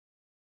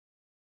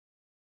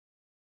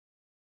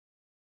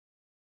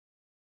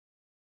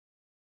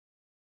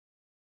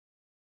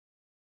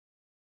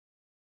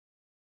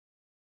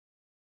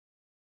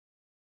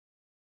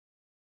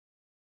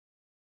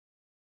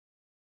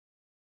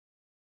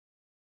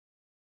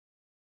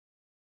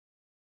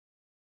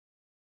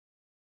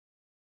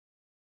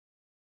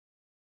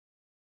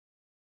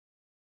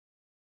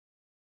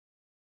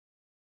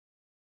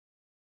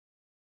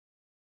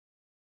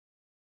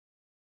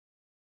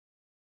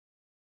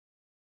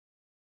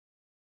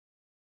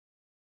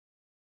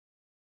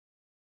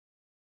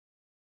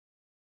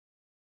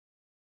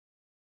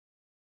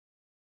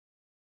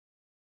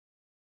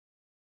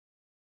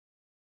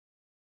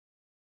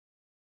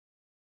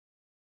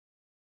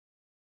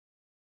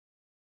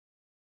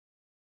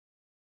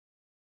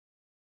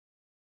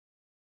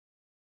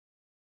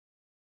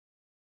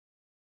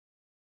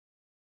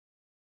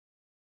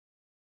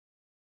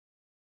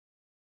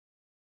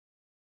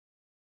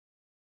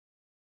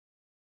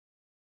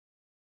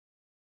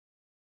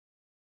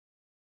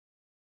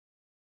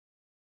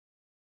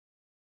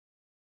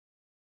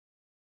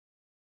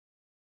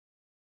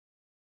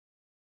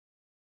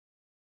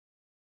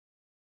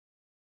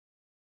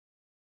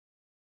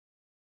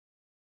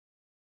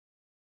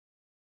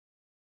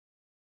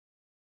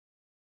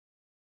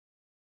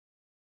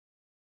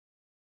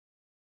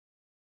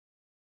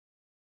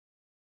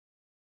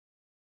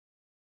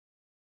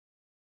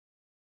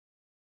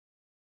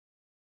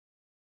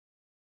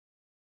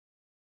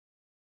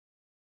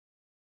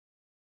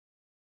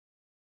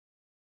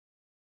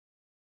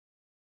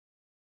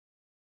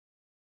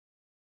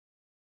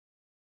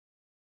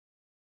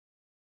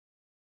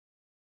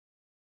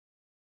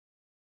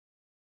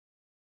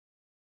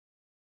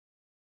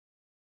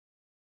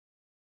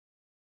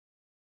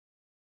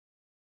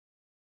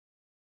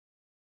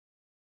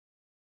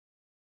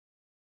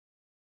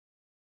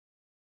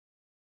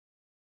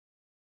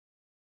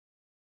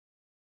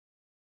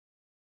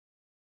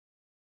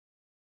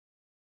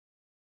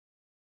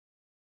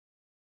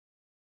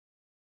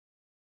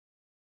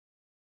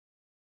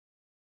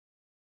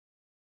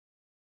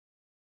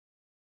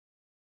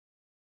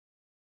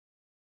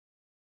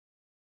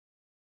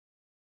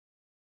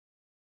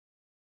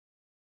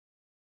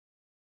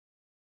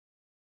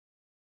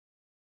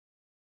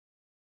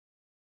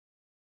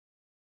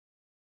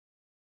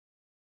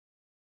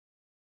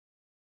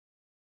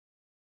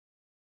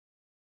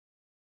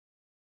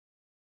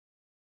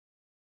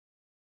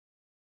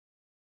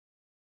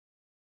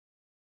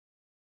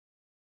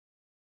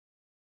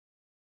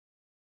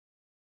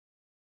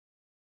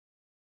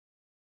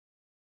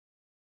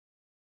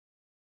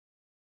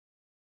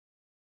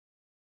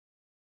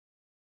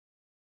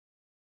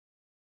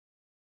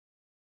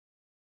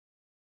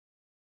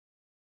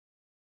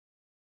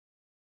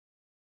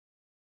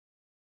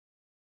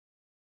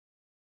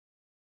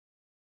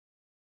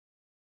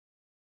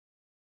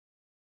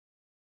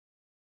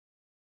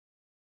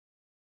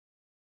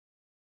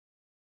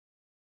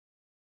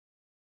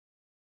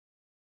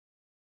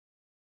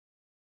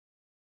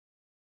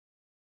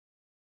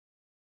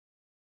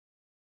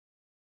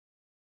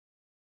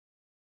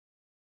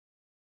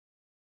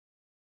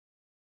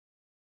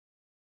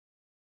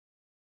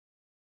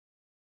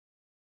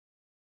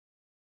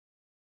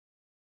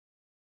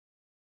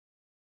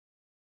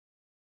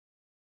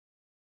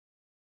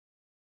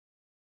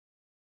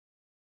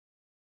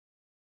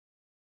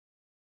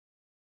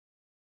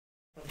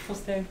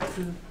POSTECH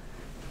to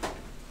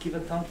give a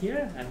talk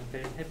here. I'm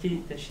very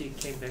happy that she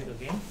came back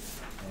again.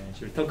 And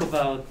she'll talk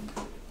about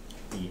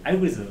the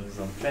algorithms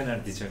on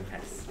planar disjoint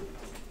paths.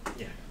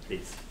 Yeah,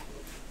 please.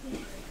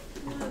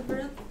 Hello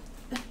everyone.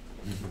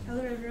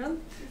 Hello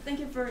everyone. Thank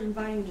you for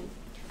inviting me.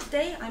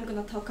 Today I'm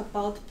going to talk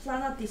about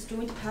planar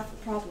disjoint path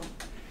problem.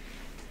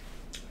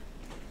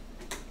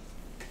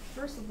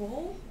 First of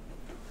all,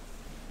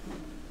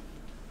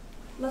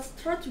 let's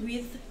start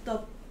with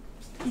the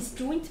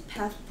disjoint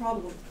path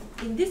problem.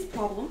 In this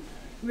problem,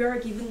 we are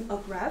given a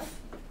graph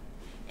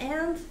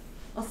and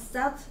a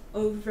set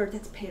of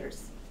vertex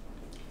pairs.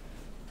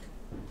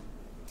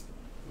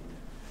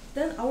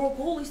 Then our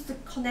goal is to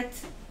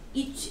connect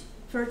each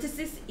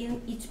vertices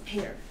in each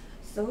pair.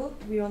 So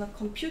we want to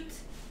compute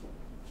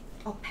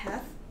a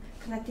path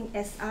connecting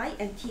SI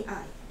and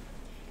TI.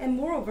 And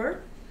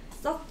moreover,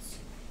 the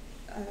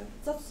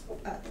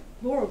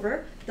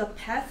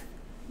path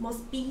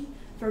must be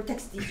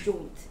vertex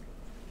disjoint.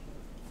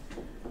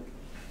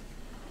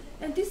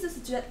 And this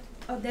is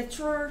a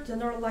natural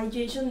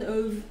generalization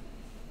of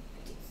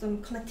some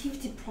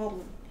connectivity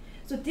problem.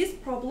 So this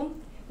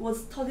problem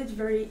was studied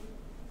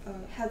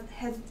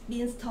has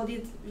been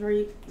studied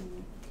very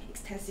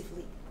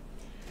extensively.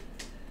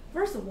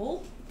 First of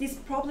all, this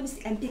problem is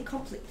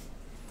NP-complete,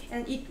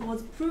 and it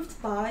was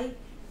proved by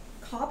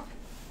Kopp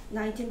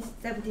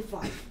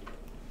 1975.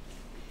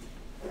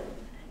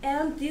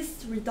 And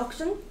this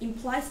reduction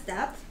implies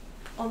that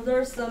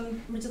under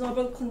some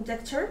reasonable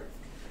conjecture,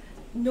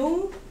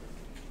 no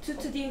 2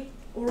 to the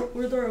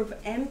order of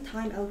m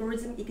time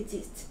algorithm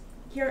exists.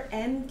 Here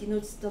m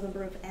denotes the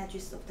number of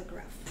edges of the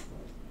graph.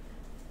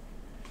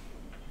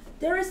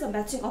 There is a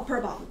matching upper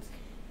bound.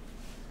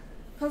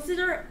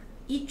 Consider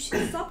each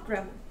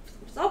subgraph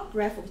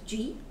of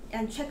G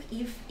and check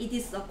if it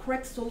is a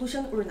correct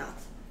solution or not.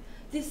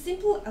 This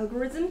simple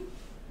algorithm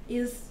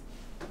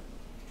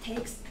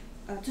takes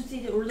 2 to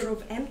the order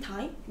of m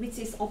time, which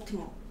is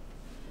optimal.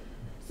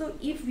 So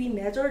if we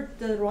measure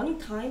the running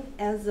time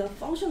as a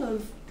function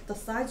of the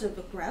size of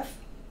the graph,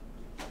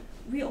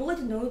 we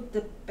already know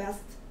the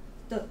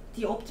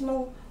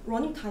optimal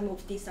running time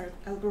of this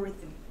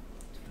algorithm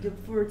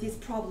for this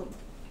problem.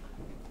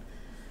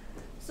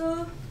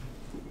 So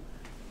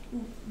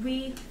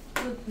the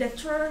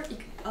natural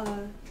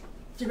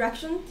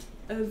direction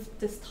of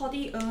the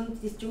study on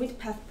this disjoint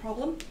path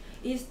problem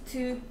is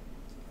to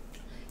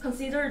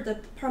consider the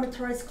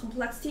parameterized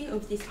complexity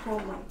of this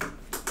problem.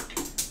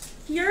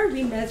 Here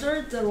we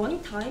measure the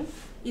running time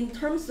in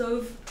terms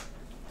of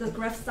the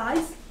graph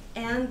size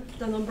and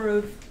the number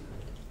of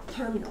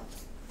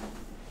terminals,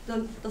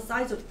 the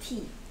size of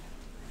T.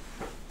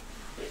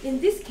 In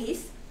this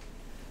case,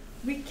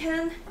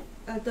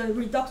 the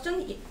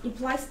reduction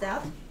implies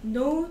that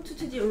no 2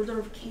 to the order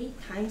of k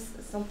times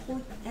some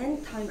point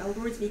n time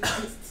algorithm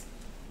exists.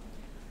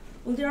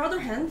 On the other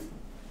hand,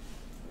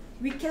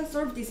 we can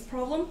solve this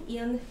problem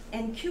in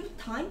n cubed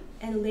time,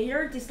 and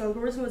later this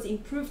algorithm was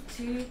improved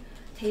to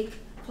take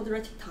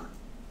quadratic time.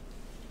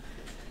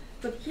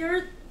 But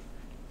here,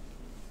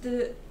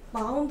 the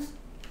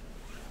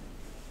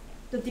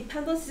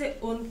dependency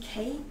on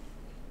k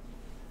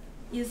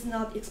is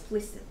not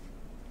explicit.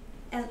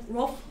 And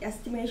rough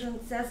estimation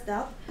says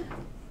that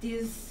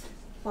this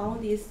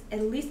bound is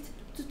at least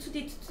 2 to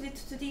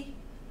the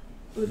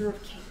order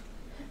of k.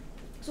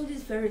 So it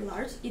is very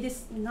large. It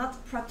is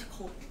not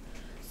practical.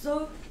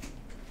 So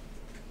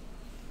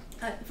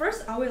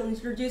first, I will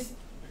introduce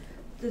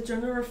the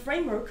general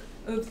framework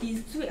of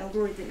these two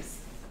algorithms.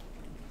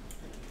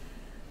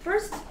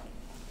 First,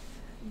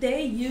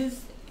 they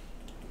use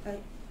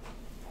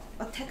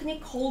a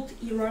technique called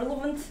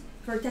irrelevant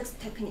vertex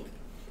technique.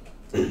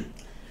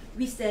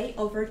 We say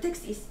a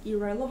vertex is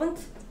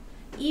irrelevant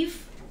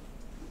if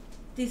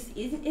this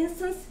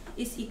instance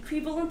is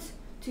equivalent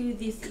to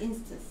this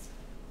instance.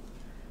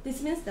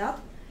 This means that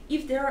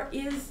if there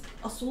is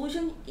a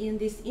solution in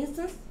this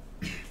instance,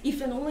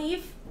 if and only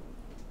if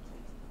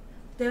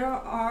there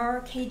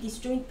are k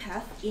disjoint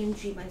paths in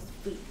G minus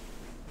 3.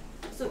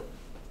 So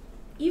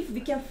if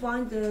we can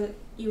find the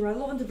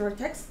irrelevant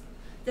vertex,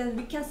 then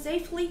we can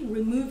safely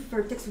remove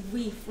vertex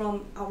V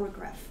from our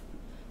graph.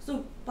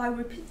 So by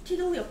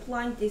repeatedly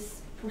applying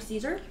this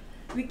procedure,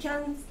 we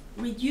can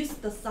reduce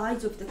the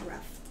size of the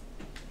graph.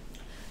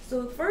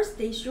 So first,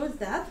 they showed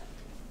that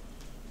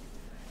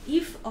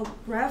if a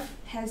graph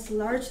has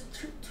large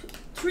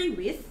tree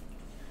width,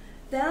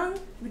 then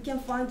we can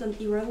find an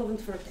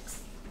irrelevant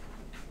vertex.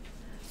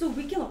 So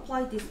we can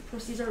apply this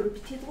procedure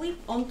repeatedly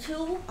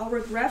until our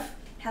graph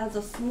has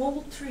a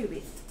small tree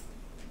width.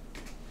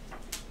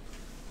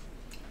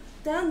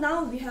 Then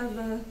now we have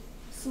a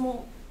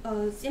small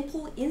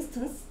simple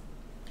instance.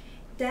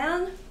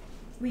 Then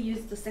we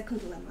use the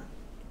second lemma.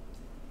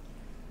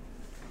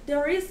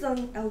 There is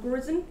an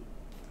algorithm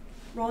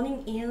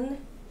running in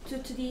 2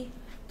 to the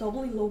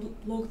W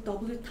log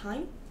W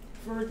time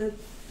for the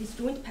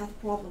disjoint path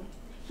problem.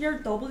 Here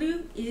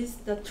W is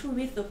the true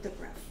width of the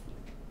graph.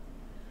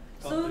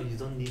 So you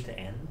don't need the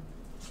n,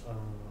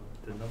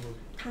 the number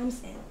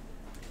times n.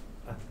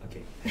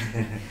 Okay.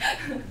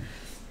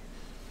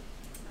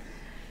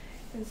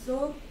 And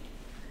so,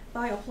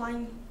 by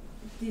applying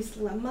this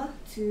lemma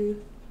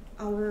to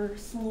our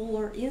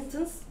smaller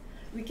instance,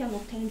 we can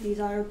obtain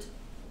desired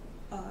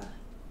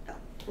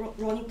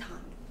running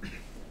time.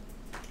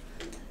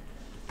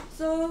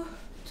 So,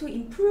 to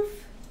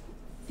improve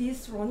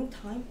this running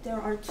time,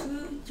 there are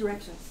two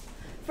directions.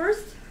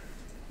 First,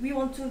 we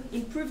want to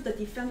improve the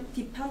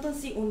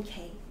dependency on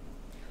K.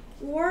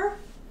 Or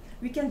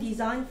we can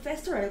design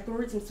faster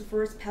algorithms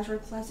for special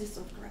classes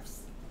of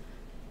graphs.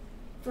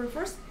 For the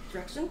first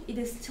direction, it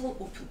is still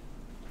open.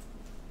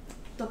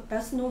 The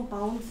best known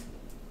bounds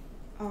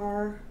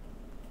are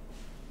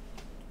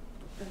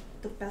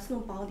the best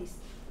known bound is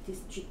this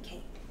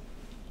GK.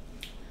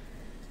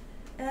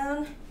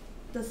 And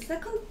the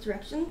second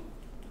direction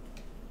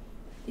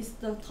is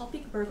the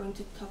topic we're going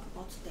to talk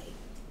about today.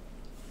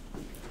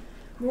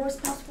 More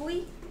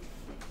specifically,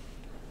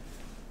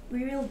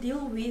 we will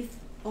deal with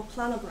a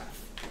planar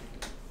graph.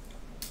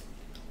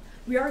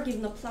 We are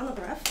given a planar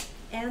graph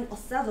and a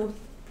set of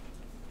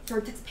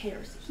vertex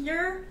pairs.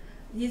 Here,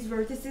 these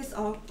vertices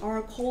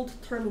are called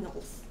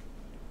terminals.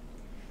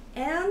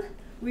 And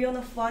we want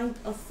to find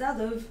a set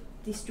of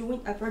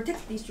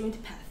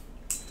vertex-disjoint path.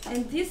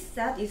 And this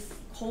set is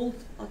called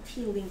a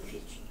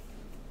T-linkage.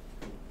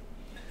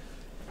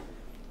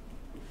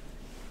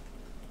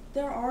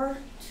 There are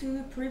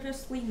two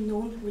previously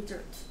known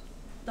results.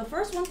 The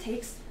first one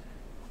takes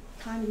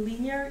time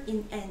linear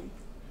in n,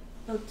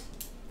 but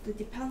the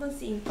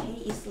dependency in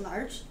k is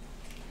large.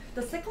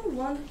 The second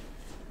one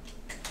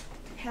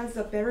has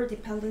a better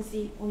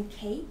dependency on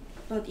k,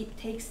 but it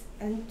takes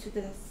n to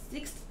the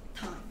 6th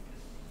time.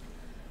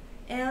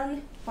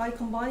 And by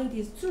combining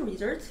these two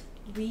results,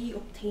 we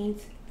obtained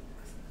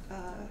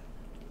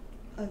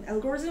an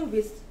algorithm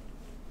with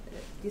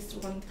this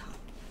running time.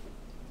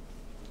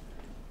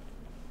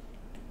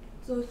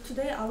 So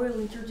today I will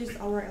introduce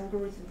our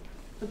algorithm.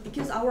 But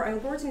because our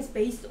algorithm is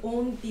based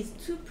on these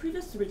two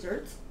previous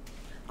results,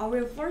 I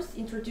will first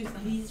introduce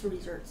these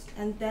results,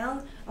 and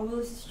then I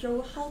will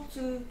show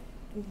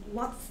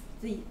what's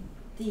the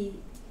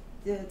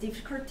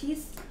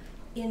difficulties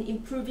in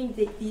improving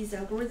these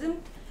algorithms,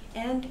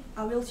 and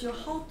I will show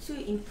how to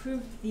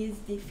improve these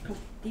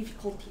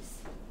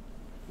difficulties.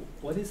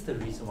 What is the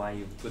reason why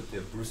you put the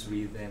Bruce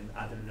Reed and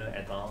Adler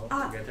et al.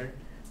 Together?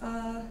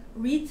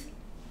 Reed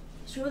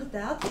showed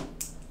that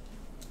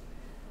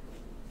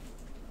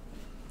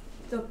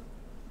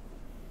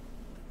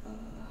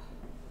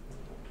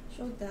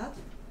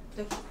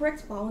the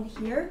correct bound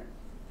here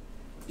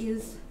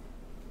is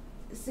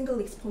a single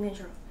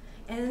exponential,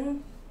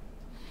 and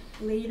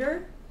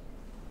later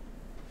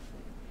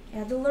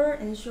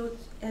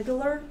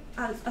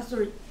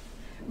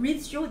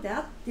Reed showed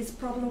that this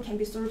problem can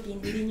be solved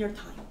in linear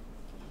time,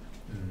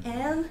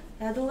 and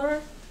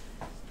Adler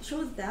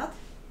showed that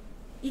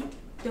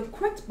the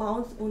correct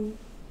bound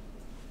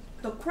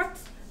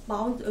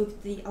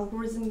of the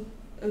algorithm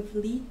of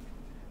Lee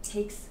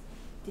takes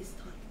this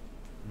time.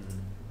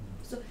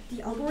 So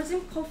the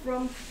algorithm comes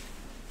from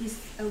this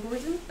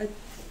algorithm,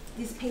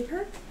 this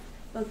paper,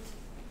 but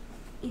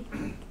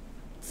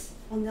its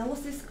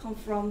analysis comes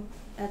from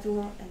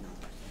Adler and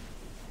others.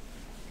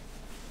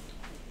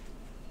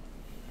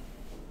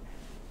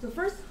 So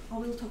first, I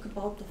will talk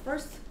about the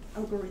first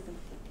algorithm.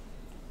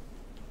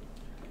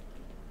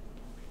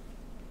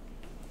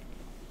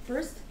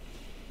 First,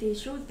 they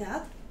showed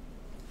that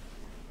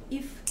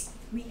if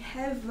we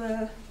have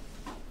a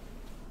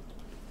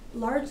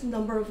large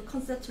number of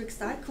concentric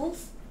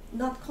cycles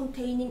not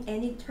containing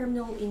any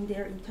terminal in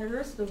their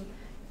interior, so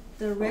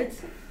the red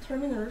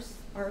terminals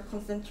are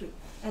concentric,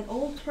 and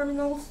all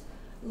terminals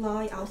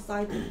lie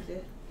outside of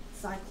the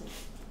cycle,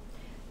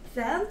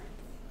 then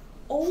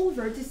all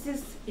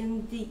vertices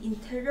in the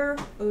interior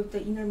of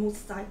the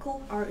innermost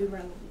cycle are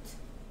irrelevant.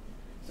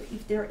 So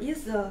if there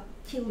is a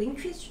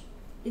T-linkage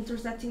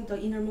intersecting the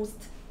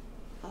innermost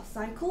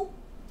cycle,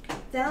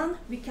 then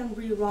we can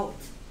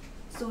reroute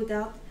so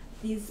that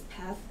this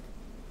path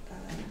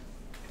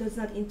does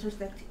not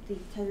intersect the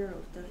interior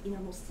of the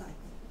innermost cycle.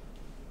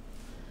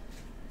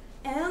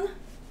 And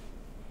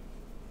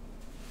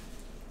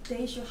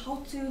they show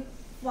how to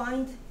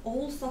find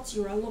all such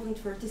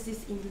irrelevant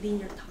vertices in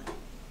linear time.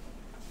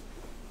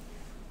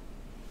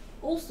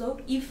 Also,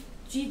 if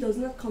G does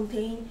not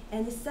contain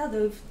any set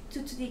of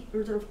 2 to the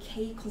order of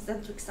k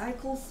concentric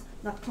cycles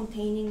not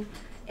containing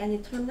any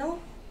terminal,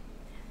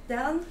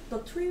 then the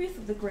tree width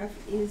of the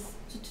graph is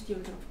 2 to the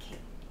order of k.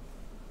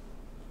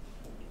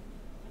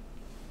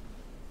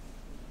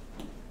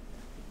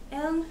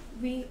 And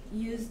we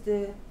use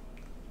the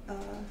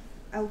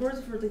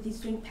algorithm for the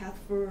disjoint path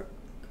for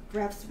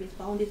graphs with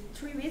bounded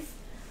tree width.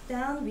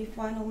 Then we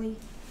finally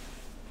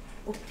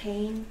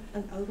obtain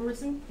an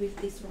algorithm with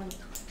this running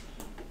time.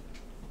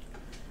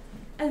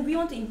 And we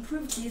want to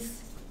improve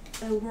this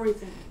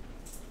algorithm.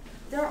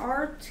 There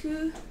are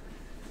two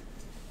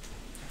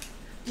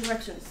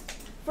directions.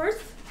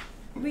 First,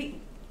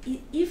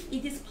 if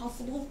it is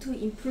possible to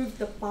improve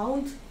the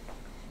bound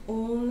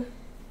on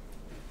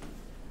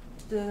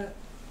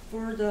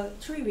for the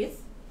tree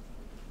width,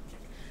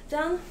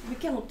 then we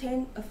can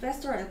obtain a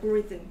faster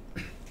algorithm.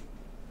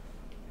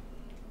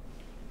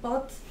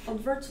 but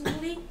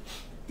unfortunately,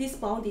 this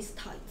bound is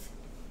tight.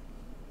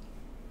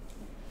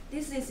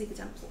 This is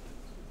example.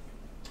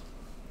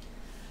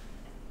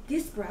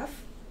 This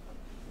graph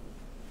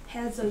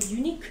has a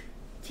unique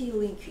T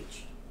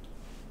linkage.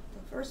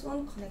 The first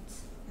one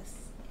connects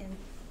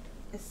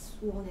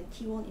S1 and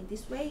T1 in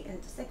this way,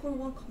 and the second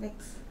one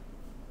connects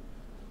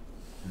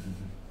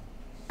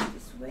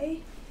this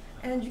way.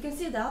 And you can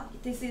see that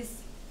this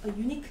is a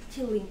unique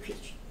T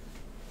linkage,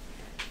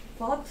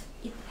 but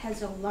it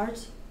has a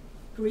large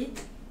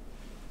grid,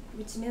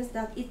 which means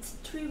that its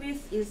tree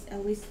width is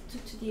at least 2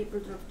 to the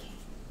order of k.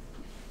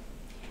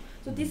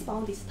 So this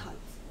bound is tight.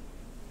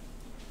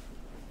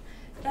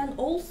 And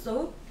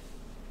also,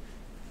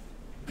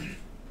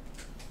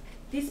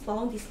 this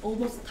bound is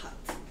almost tight.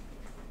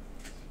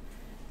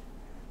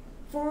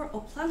 For a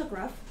planar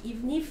graph,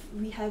 even if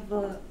we have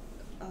a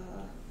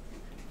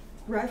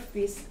graph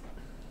with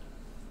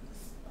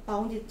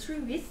bounded tree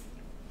width,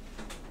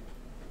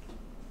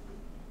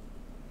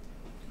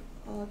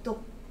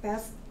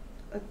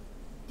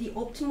 the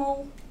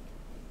optimal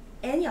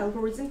any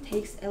algorithm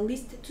takes at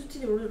least 2 to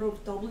the order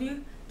of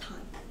w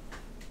time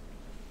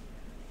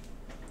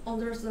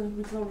under some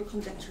reasonable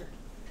conjecture.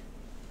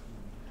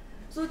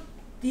 So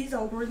this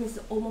algorithm is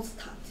almost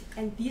tight,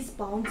 and these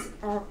bounds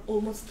are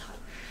almost tight.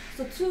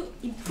 So to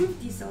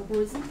improve this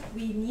algorithm,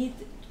 we need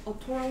a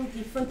totally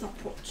different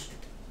approach.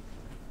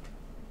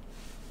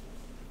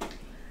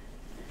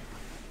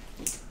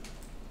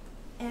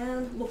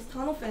 And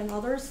Lokstanov and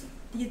others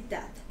did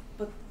that.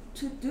 But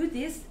to do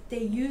this,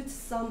 they used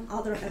some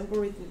other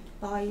algorithm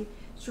by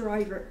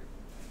Schreiber.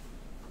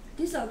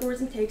 This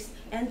algorithm takes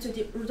n to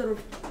the order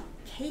of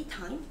k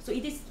time, so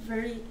it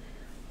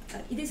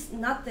is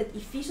not that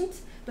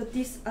efficient, but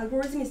this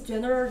algorithm is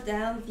general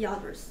than the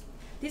others.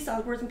 This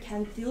algorithm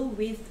can deal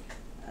with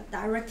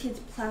directed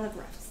planar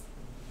graphs.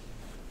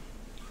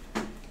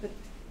 But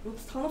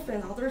Lokstanov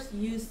and others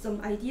used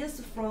some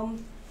ideas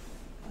from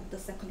the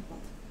second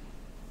one.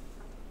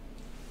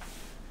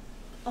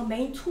 A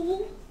main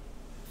tool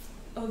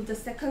of the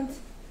second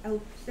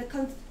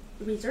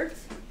result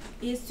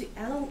is to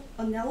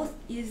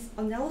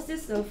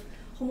analysis of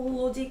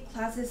homologic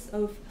classes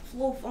of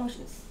flow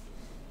functions.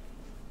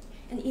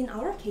 And in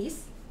our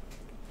case,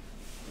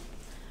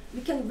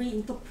 we can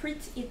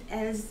reinterpret it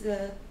as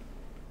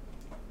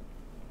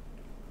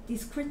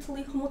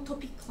discretely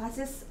homotopic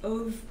classes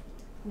of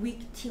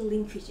weak T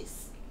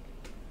linkages.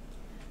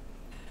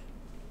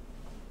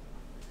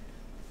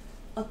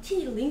 A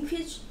T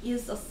linkage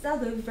is a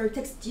set of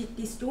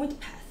vertex-disjoint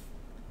paths,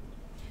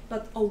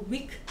 but a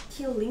weak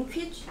T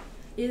linkage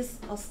is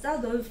a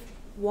set of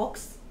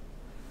walks.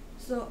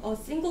 So a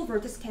single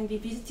vertex can be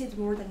visited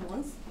more than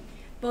once,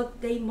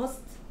 but they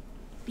must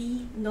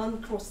be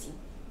non-crossing.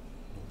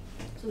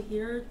 So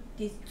here,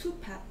 these two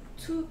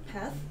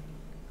paths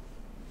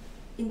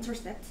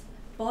intersect,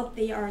 but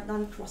they are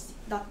not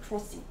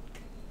crossing.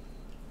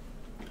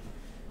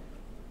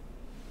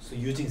 So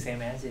using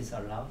same edge is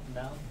allowed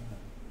now?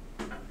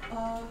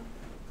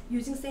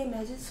 Using same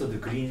edges. So the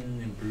green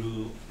and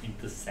blue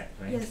intersect,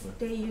 right? Yes,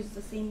 they use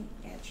the same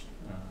edge.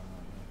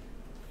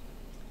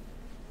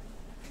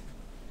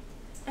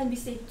 And we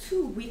say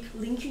two weak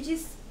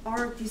linkages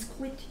are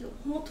discretely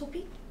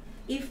homotopic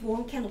if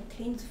one can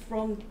obtain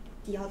from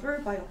the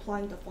other by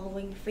applying the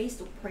following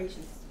phase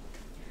operations.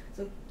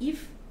 So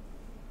if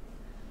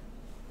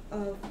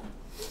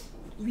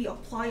we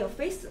apply a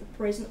phase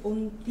operation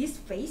on this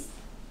phase,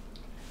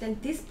 then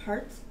this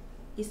part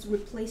is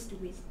replaced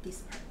with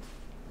this part.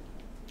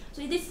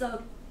 So it is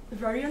a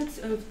variant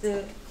of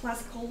the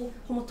classical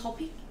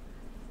homotopic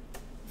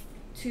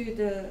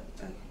to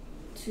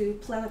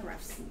planar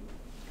graphs.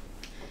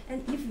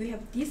 And if we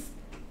have this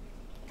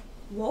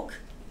walk,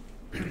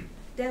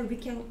 then we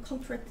can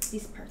contract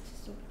this part.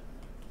 So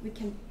we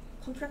can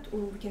contract or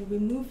we can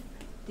remove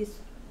this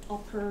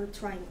upper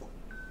triangle.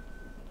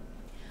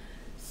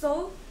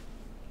 So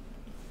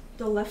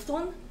the left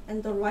one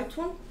and the right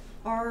one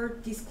are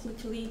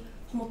discretely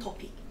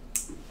homotopic.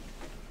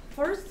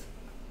 First,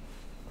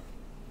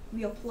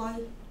 we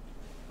apply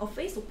a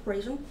phase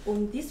operation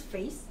on this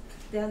phase,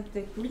 then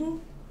the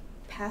green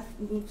path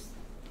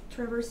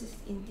traverses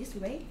in this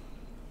way,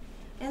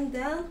 and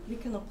then we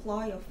can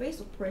apply a phase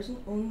operation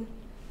on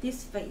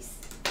this phase.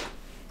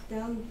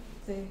 Then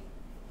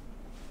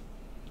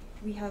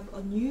we have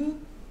a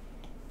new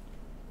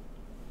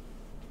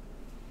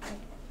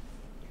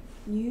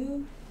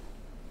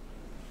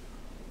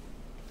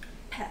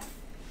path.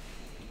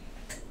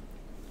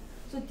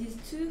 So these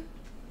two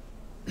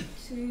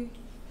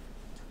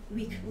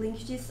weak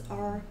linkages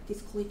are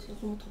discretely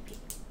homotopic.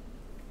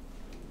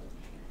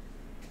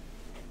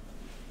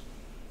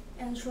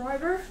 And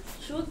Schreiber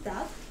showed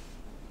that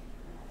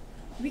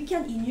we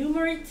can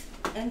enumerate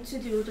n to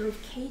the order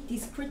of k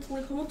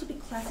discretely homotopic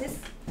classes,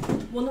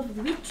 one of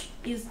which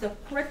is the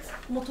correct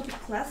homotopic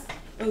class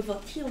of a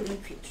T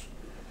linkage.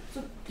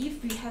 So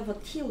if we have a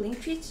T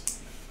linkage,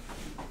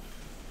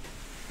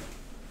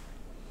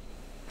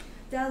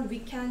 then we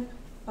can,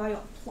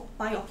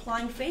 by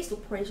applying phase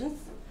operations,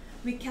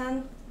 we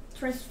can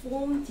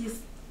transform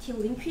this T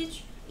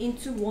linkage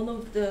into one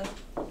of the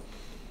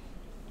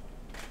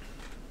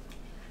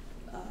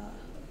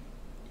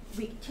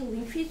weak T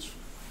linkage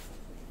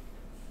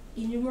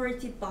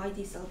enumerated by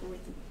this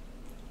algorithm.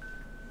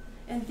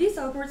 And this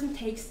algorithm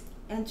takes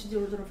n to the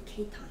order of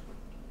k time.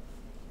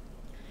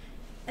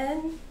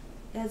 And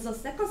as a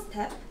second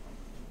step,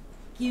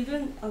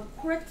 given a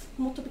correct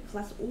homotopic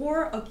class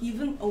or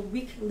given a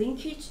weak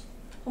linkage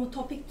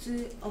homotopic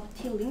to a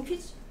T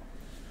linkage,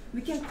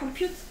 we can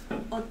compute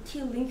a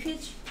T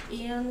linkage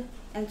in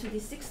n to the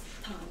 6th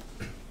time.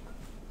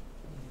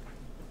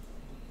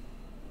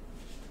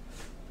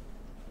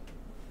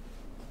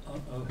 I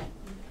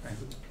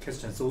have a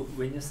question. So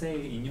when you say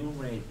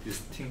enumerate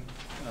discrete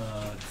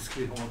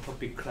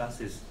homotopic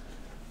classes,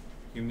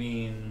 you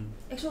mean?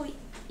 Actually,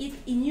 it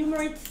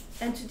enumerates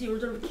n to the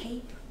order of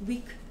k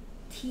weak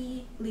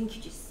T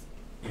linkages.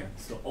 Yeah.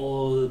 So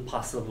all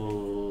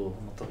possible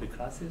homotopic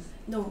classes?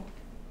 No.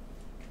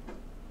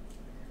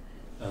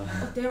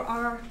 There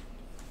are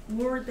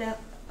more than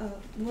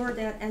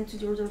n to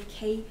the order of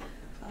k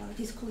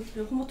discrete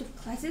homotopic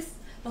classes,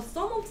 but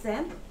some of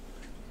them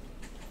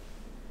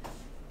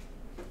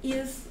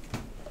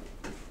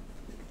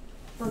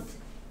but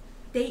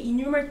they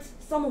enumerate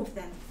some of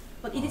them,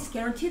 but it is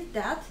guaranteed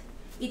that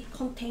it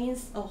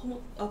contains a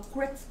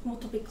correct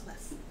homotopic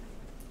class.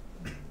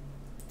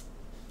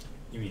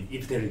 You mean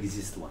if there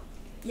exists one?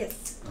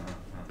 Yes.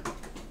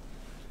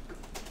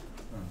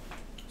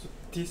 So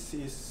this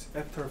is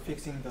after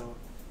fixing the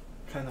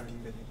planar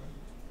embedding, right?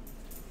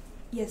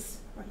 Yes,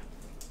 right.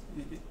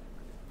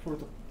 For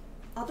the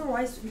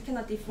Otherwise, we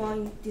cannot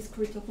define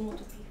discrete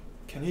homotopy.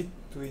 can it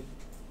do it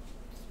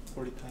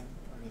all the time?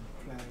 I mean,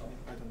 planar.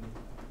 I don't know.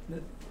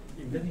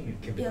 Embedding it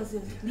can be. Yes,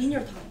 yes, linear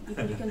time.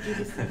 Even you can do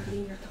this in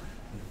linear time.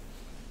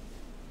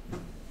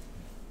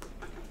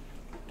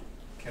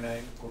 Can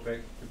I go back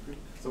to quick?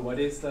 So what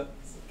is the?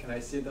 Can I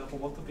see the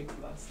homotopic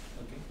class?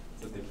 Okay.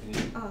 So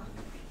definition.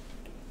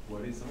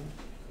 What is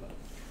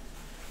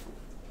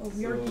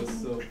homotopic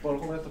class? So for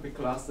homotopic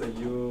class,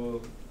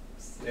 you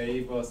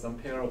save some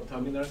pair of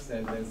terminals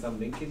and then some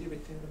linkage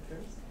between the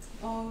pairs.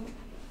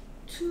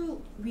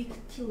 Two weak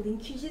T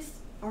linkages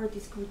are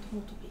discrete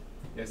homotopy.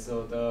 Yeah.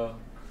 So the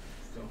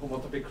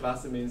homotopy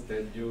class means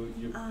that you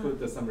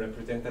put some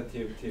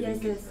representative T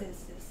yes, linkage.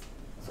 yes.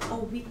 So a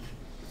weak.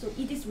 So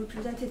it is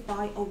represented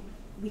by a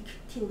weak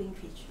T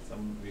linkage.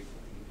 Some weak.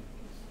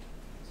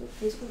 So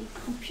basically, it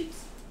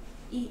computes,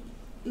 it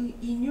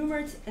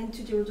enumerates n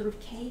to the order of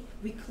k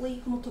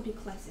weakly homotopy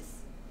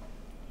classes.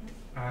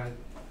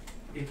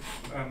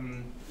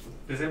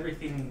 Does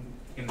everything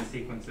in the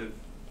sequence of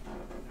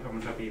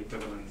homotopy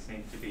equivalents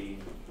seem to be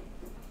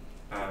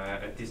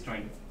a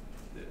disjoint?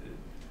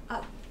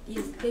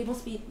 Yes, they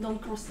must be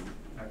non-crossing.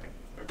 Okay.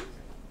 Perfect.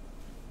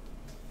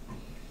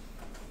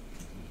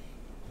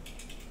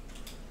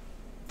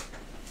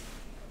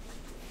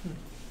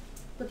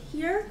 But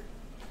here,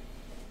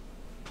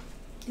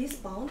 this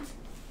bound,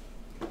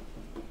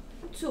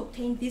 to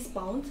obtain this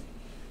bound,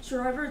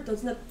 Schreiber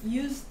didn't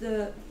use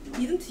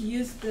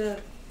the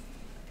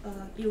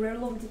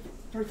irrelevant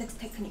vertex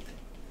technique.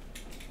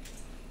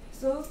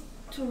 So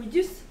to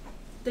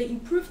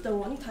improve the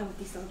running time of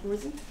this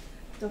algorithm,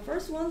 the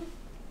first one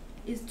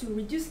is to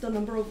reduce the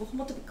number of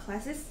homotopy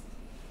classes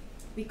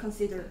we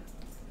consider.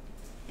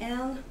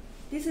 And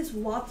this is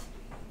what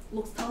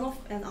Lokstanov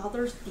and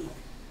others did.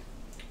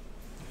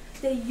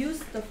 They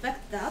used the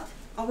fact that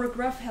our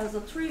graph has a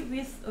tree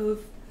width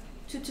of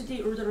 2 to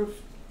the order of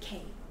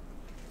k.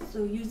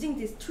 So using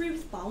this tree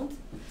width bound,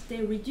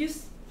 they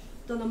reduce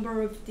the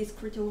number of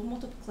discrete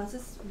homotopy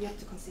classes we have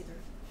to consider.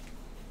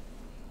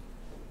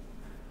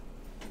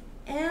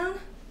 And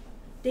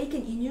they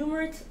can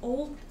enumerate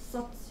all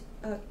such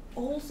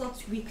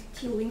weak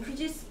T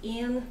linkages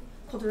in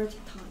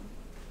quadratic time.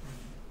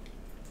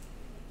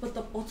 But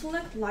the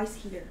bottleneck lies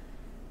here.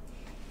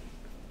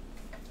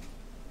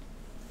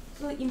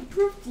 So to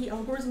improve the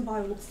algorithm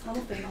by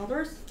Lokstanov and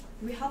others,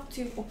 we have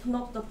to open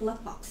up the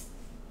black box.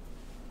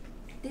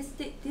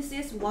 This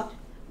is what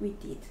we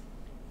did.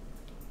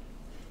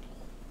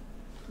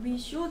 We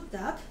showed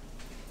that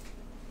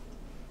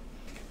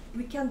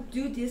we can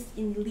do this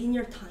in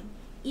linear time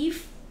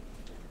if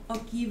a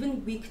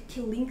given weak T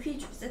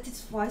linkage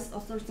satisfies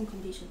a certain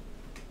condition.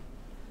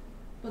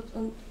 But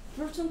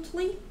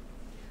unfortunately,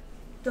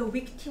 the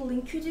weak T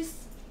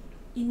linkages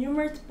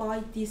enumerated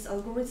by this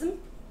algorithm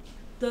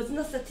does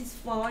not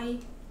satisfy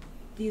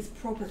this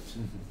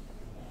property.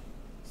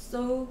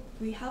 So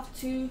we have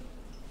to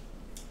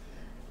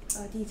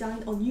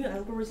design a new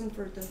algorithm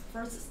for the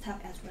first step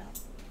as well.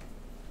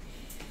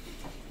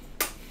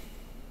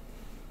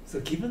 So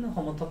given a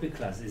homotopy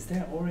class, is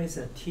there always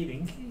a T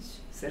linkage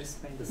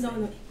satisfying the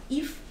same? No.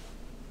 If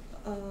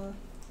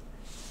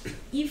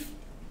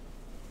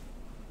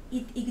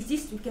it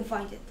exists, we can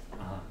find it.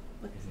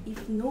 But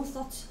if no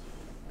such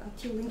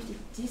T linkage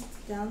exists,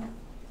 then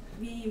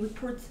we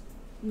report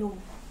no.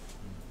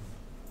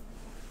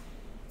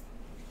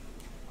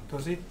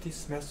 Does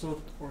this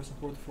method also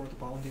hold for the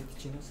bounded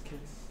genus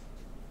case?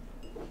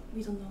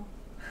 We don't know.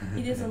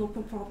 It is an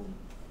open problem.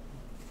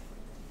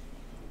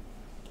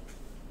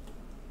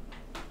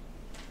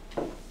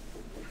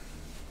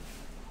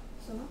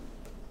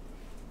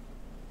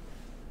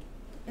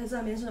 as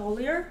I mentioned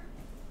earlier,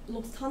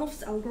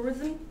 Lobstanov's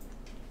algorithm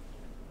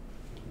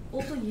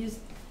also used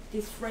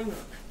this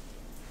framework.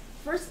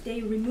 First,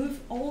 they remove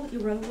all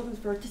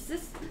irrelevant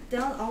vertices.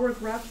 Then our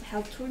graph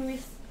has twin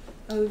width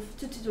of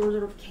 2 to the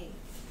order of k.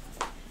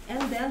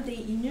 And then they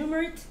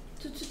enumerate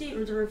 2 to the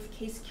order of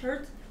k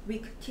squared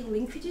with t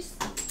linkages,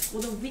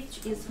 one of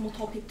which is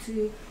homotopic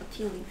to a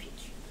t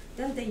linkage.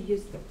 Then they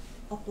use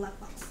a black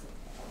box.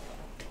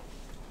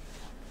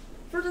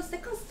 For the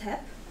second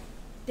step,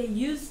 they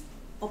use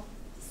a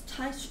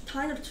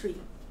Steiner tree,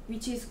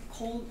 which is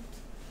called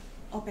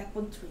a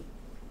backbone tree.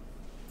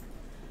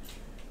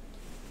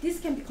 This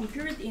can be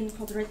computed in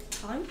quadratic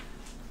time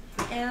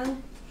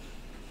and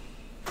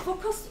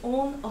focus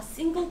on a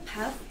single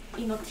path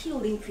in a T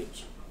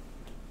linkage.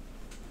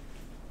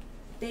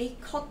 They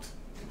cut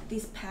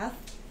this path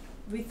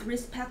with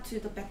respect to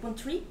the backbone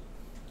tree,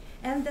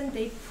 and then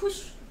they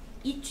push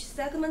each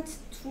segment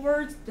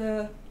towards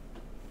the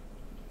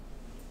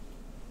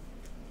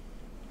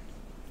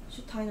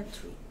Steiner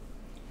tree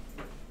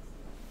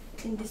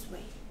in this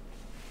way.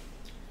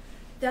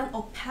 Then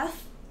a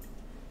path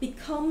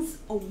becomes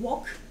a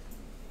walk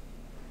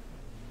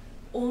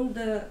on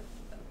the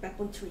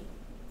backbone tree.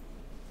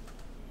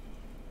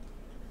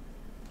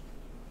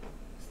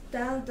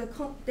 Then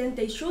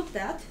they showed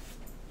that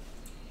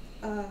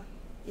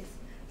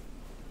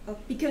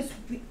because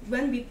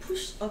when we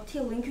push a T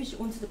linkage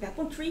onto the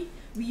backbone tree,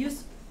 we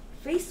use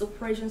phase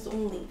operations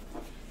only.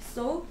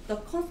 So the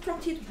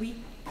constructed weak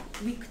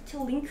T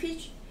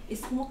linkage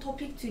is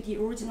homotopic to the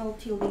original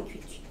T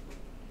linkage.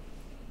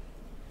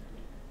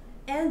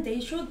 And they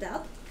showed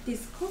that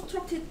this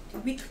constructed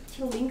weak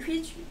T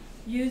linkage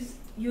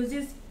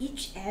uses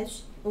each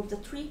edge of the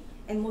tree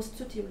and most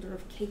to the order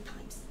of k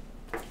times.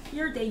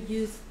 Here they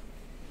use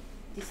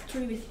this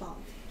tree width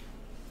bound.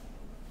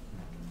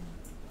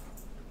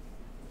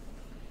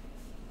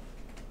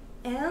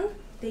 And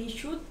they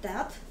showed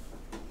that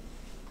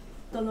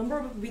the number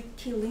of weak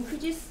T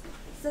linkages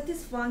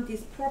satisfying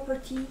this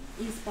property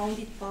is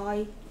bounded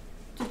by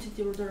 2 to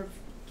the order of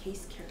k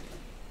squared.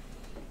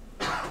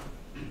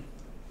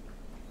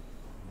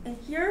 And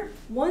here,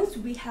 once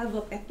we have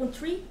a backbone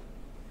tree,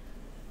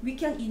 we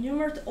can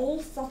enumerate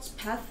all such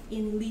paths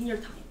in linear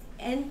time,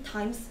 n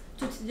times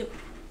 2 to the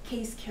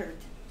k squared.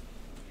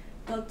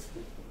 But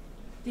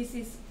this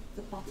is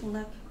the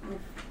bottleneck of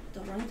the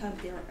runtime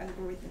of their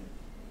algorithm.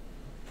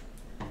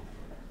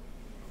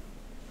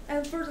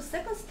 And for the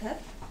second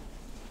step,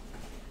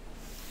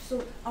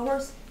 so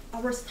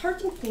our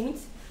starting point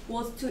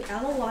was to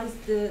analyze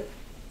the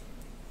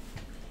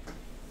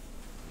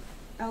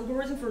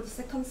algorithm for the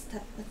second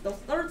step, the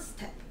third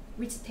step,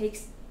 which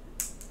takes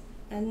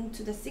n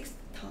to the 6th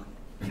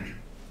time.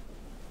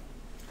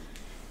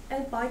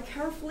 And by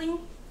carefully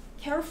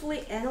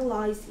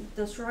analyzing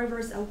the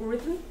Shriver's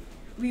algorithm,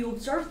 we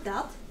observed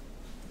that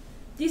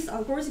this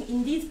algorithm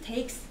indeed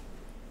takes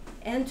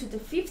n to the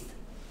 5th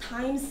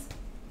times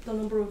the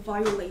number of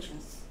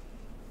violations.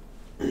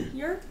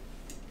 Here,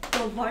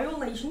 the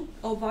violation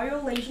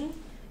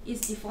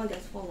is defined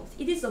as follows.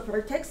 It is a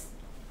vertex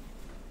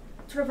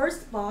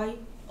traversed by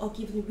a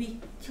given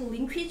weak T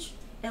linkage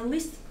at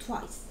least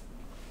twice.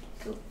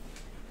 So,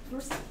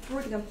 first, for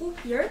example,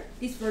 here,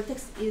 this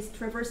vertex is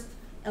traversed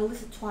at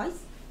least twice,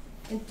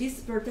 and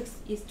this vertex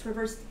is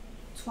traversed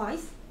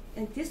twice,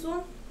 and this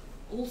one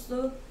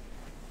also,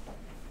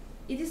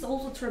 it is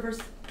also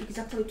traversed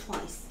exactly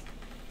twice.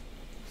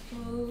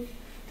 So,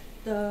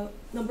 the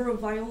number of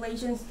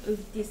violations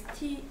of this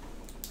T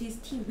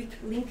weak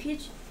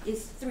linkage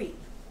is 3.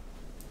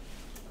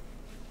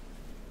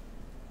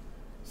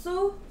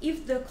 So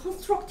if the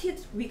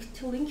constructed weak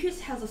T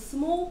linkage has a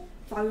small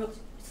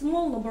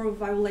number of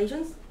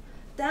violations,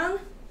 then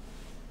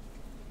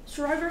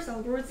Shriver's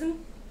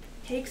algorithm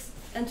takes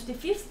n to the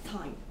 5th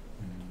time.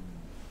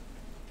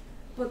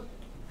 But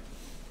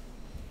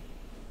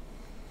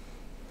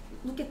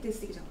look at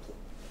this example.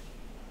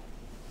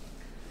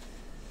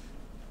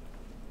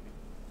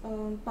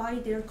 By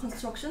their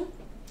construction,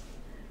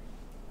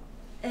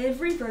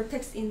 every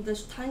vertex in the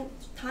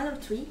Steiner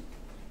tree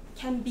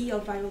can be a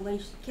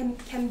violation.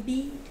 Can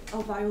be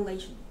a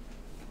violation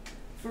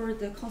for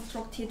the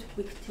constructed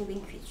weak T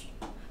linkage.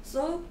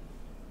 So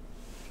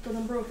the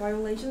number of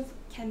violations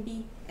can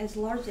be as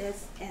large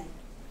as n.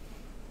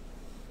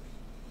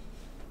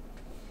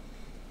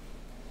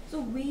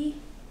 So we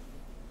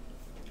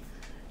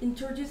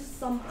introduced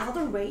some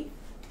other way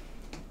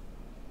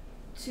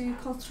to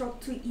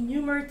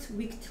enumerate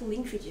weak T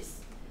linkages,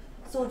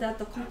 so that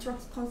the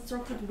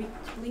constructed weak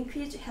T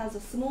linkage has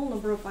a small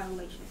number of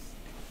violations.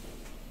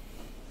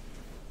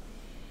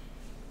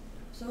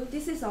 So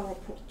this is our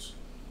approach.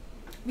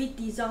 We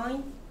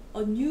design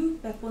a new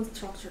backbone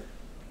structure.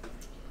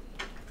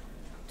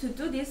 To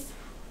do this,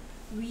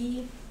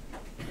 we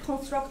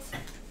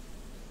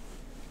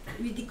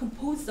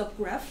decompose the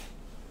graph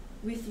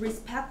with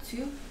respect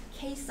to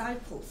k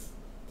cycles,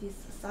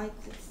 these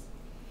cycles.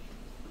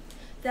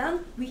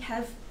 Then we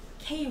have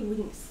k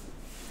rings.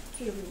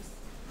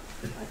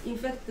 In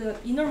fact, the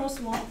innermost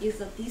one is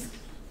a disk,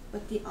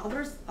 but the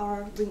others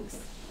are rings.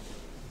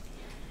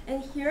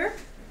 And here,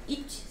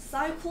 each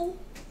cycle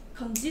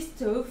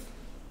consists of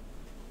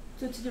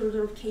 2 to the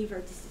order of k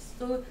vertices.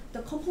 So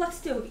the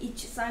complexity of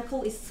each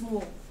cycle is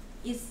small.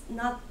 It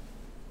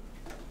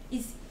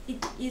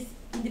is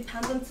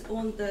independent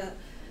on the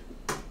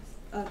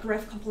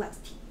graph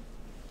complexity.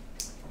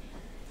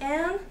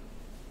 And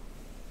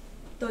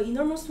the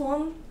innermost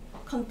one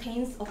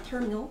contains a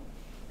terminal,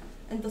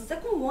 and the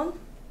second one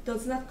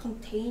does not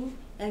contain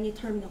any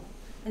terminal,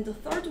 and the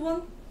third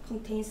one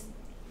contains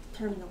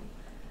terminal.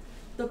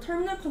 The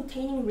terminal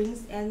containing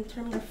rings and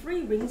terminal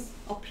free rings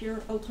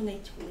appear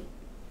alternatively.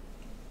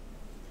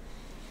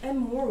 And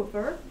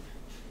moreover,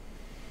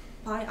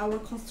 by our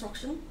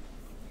construction,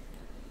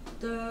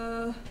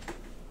 the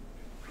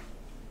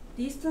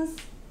distance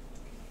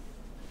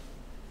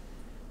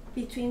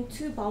between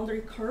two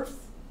boundary curves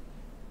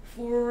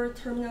for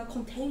terminal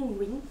containing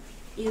ring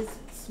is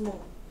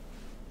small.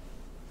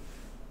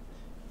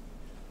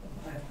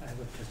 I have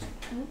a question.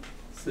 Hmm?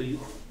 So you,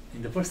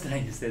 in the first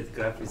line you said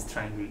graph is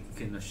triangle. You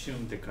can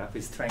assume the graph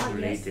is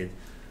triangulated.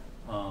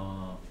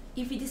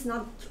 If it is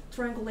not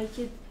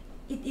triangulated,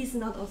 it is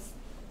not a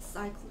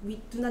cycle. We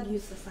do not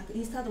use a cycle.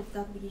 Instead of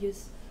that, we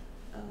use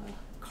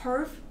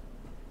curve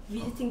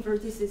visiting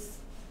vertices,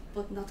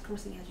 but not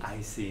crossing edges.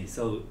 I see.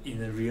 So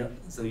in a real,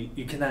 so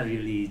you cannot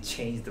really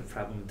change the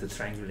problem to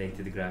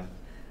triangulated graph,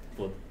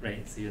 but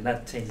right? So you're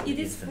not changing the It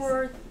is distance.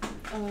 for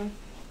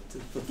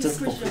Just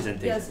for description.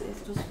 presentation. Yes,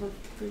 it's just for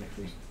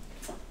presentation.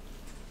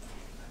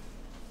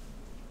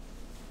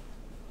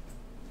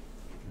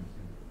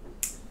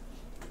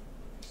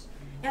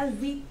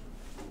 And we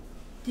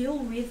deal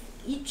with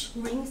each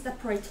ring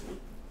separately.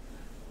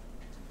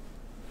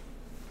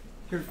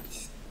 Here,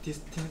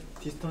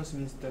 distance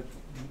means that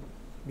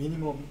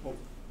minimum of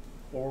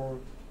all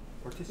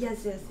vertices?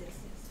 Yes.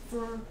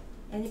 For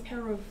any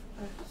pair of,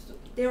 so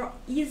there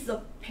is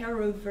a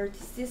pair of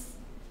vertices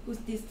whose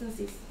distance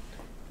is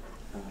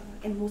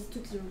at most 2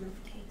 to the order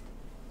of k.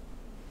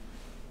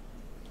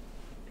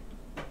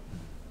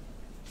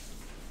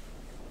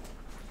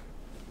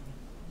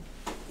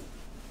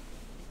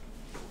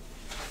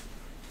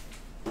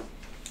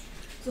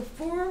 So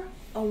for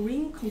a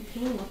ring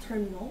containing a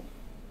terminal,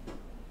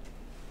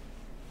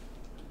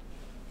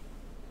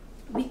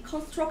 we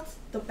construct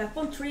the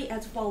backbone tree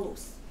as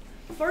follows.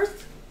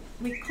 First,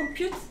 we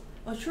compute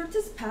a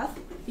shortest path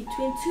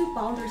between two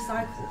boundary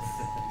cycles.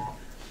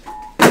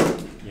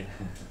 Yeah.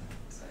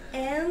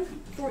 And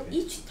for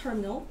each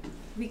terminal,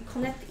 we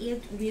connect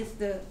it with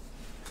the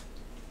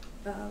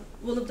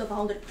one of the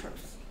boundary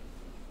curves.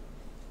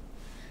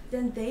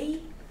 Then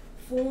they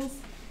form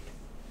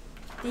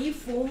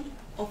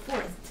a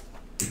forest.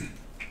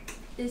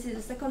 This is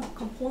the second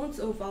component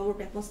of our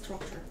backbone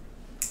structure.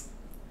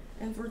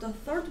 And for the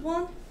third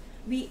one,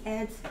 we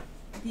add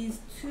these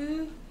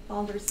two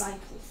boundary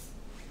cycles.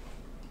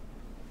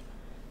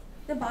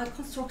 Then by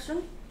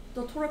construction,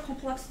 the total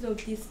complexity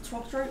of this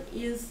structure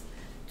is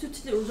 2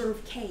 to the order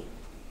of k.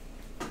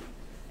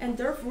 And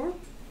therefore,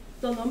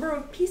 the number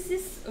of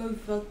pieces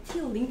of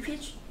T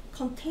linkage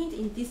contained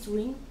in this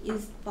ring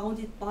is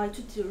bounded by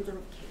 2 to the order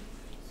of k.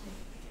 So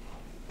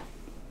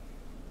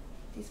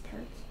this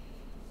part,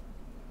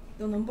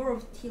 the number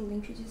of T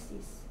linkages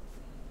is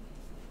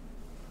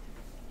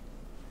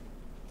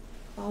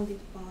bounded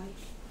by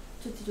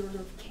 2 to the order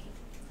of k.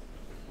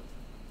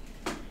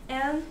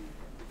 And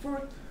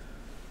for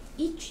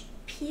each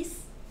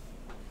piece,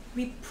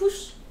 we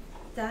push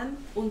them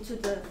onto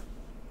the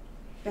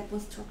backbone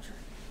structure.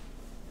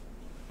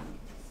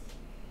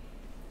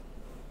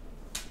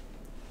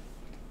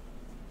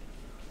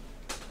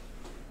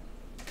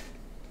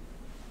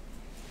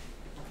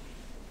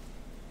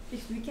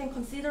 If we can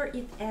consider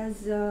it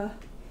as a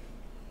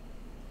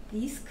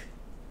disk,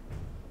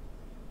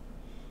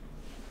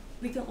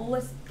 we can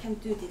always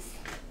do this.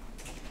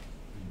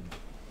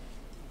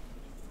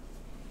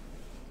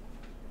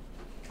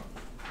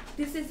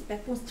 This is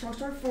backbone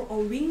structure for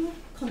a ring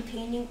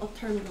containing a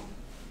terminal.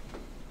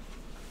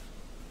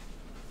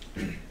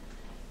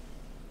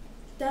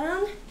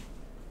 Then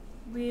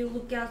we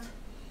look at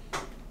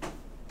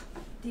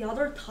the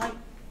other type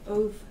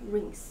of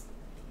rings,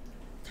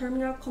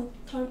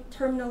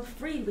 terminal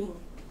free ring.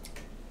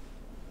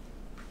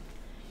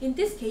 In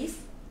this case,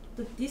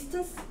 the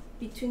distance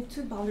between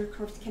two boundary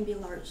curves can be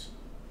large.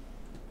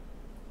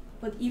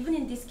 But even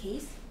in this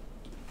case,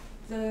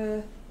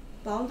 the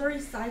boundary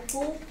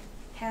cycle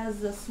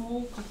has a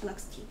small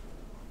complexity.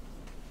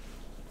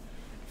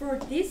 For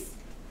this,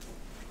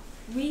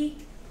 the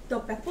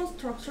backbone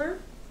structure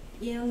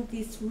in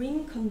this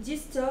ring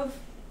consists of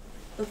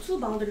the two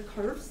boundary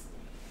curves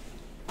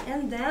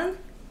and then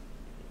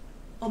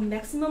a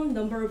maximum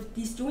number of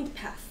disjoint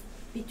paths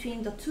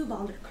between the two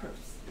boundary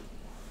curves.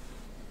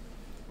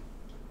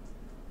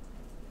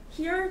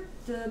 Here,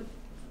 the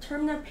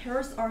terminal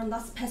pairs are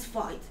not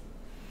specified.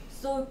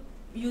 So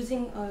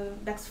using a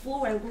max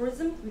flow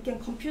algorithm, we can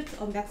compute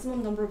a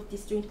maximum number of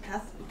disjoint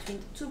paths between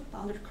the two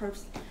boundary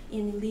curves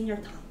in linear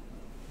time.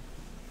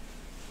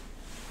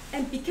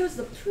 And because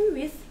the tree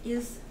width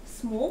is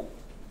small,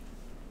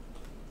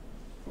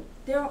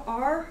 there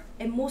are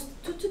at most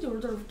 2 to the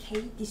order of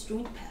k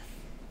disjoint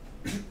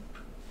paths.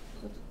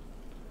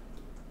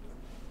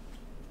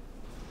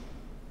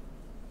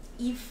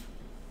 If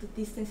the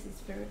distance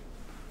is very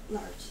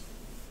large.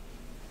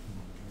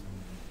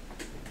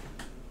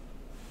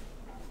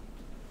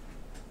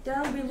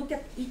 Then we look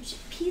at each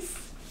piece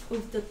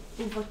of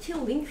a T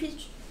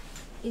linkage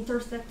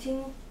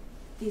intersecting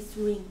this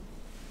ring.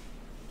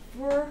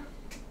 For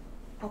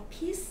a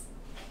piece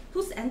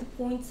whose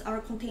endpoints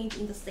are contained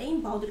in the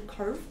same boundary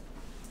curve,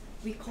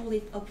 we call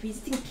it a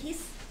visiting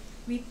piece.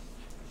 We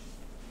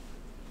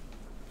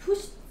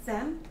push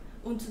them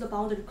onto the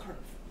boundary curve.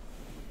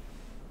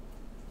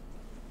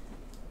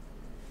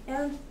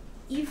 And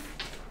if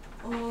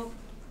a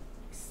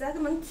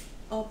segment,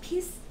 a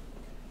piece,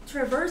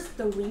 traverses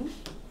the ring,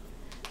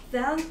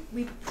 then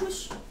we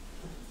push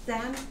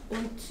them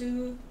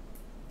onto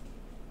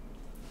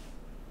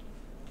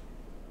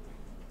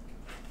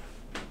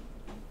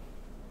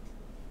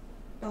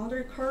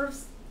boundary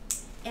curves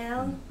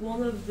and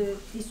one of the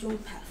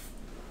disjoint paths.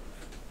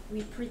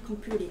 We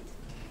pre-compute it.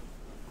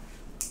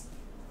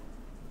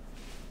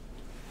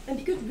 And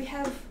because we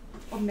have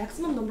a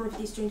maximum number of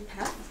disjoint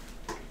paths,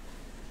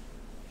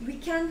 we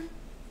can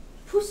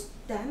push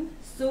them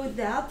so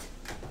that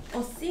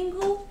a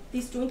single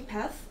disjoint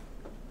path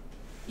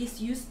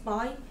is used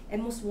by at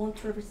most one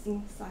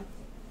traversing cycle,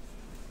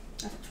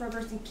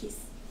 traversing piece.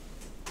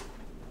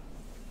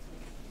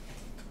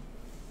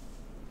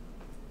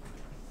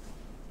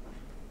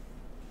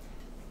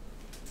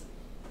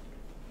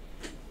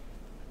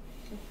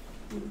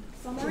 In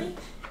summary,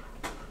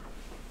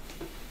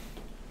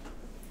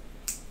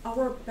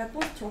 our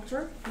backbone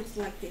structure looks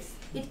like this.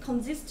 It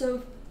consists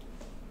of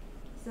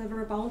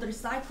several boundary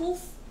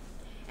cycles,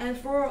 and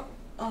for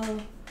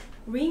a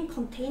ring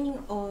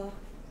containing a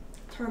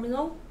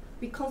terminal,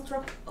 we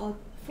construct a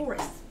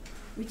forest,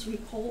 which we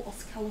call a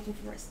skeleton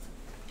forest.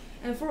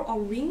 And for a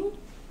ring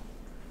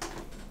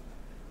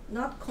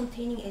not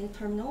containing any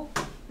terminal,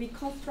 we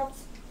construct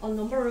a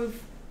number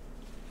of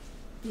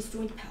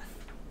disjoint paths.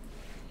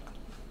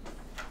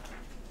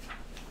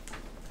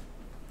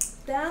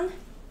 Then,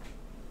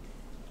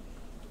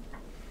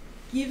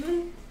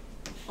 given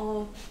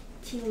a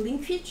T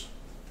linkage,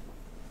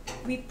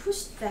 we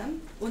push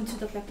them onto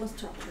the backbone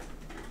structure.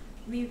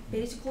 We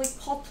basically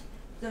cut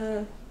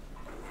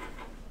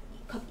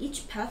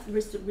each path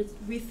with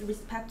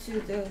respect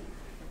to the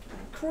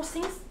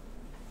crossings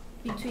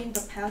between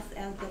the path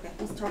and the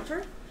backbone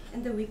structure,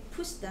 and then we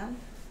push them,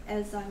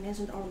 as I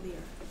mentioned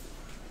earlier.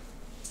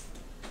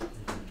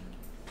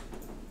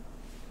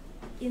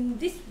 In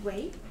this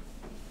way,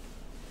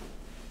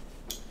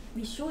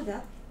 we show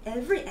that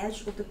every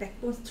edge of the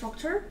backbone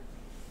structure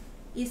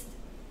is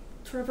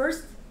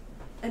traversed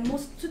at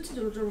most 2 to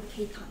the order of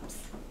k times.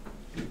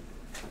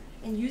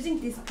 And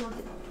using this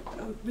property,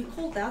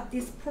 recall that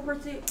this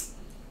property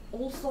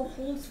also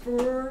holds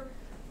for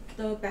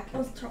the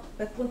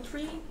backbone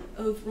tree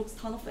of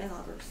Rokstanov and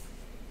others.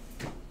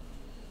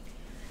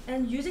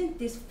 And using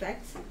this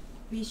fact,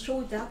 we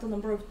show that the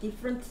number of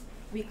different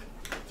weak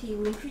T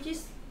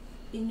linkages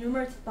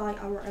enumerated by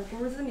our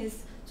algorithm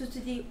is 2 to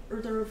the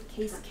order of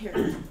k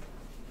squared.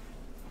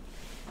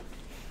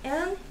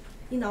 And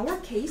in our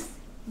case,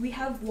 we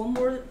have one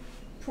more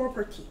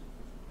property.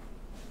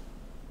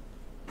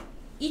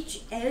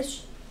 Each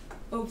edge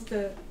of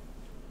the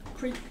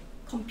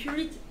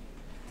computed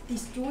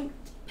disjoint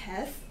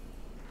path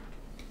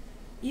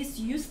is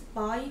used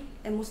by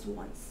at most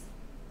once.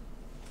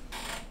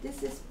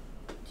 This is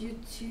due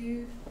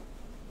to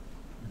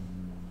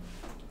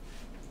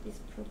this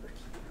property.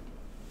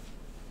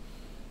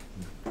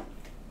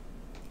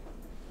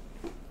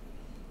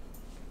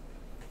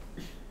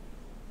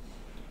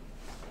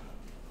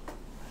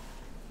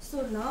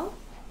 So now,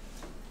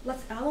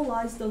 let's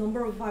analyze the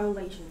number of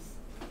violations.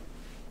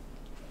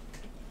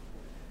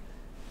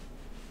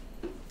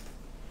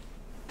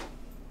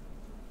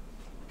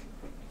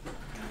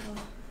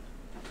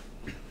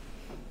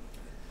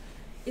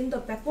 In the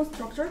backbone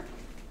structure,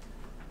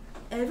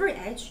 every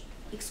edge,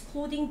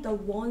 excluding the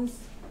ones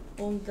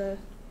on the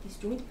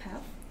disjoint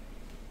path,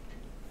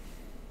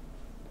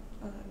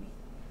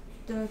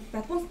 the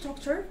backbone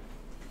structure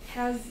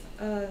has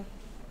 2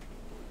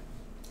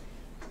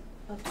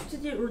 to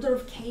the order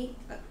of k,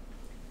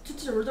 2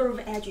 to the order of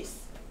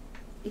edges,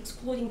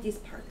 excluding this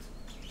part.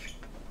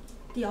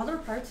 The other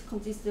part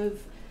consists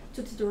of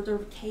 2 to the order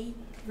of k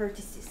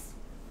vertices.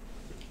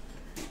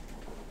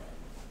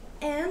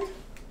 And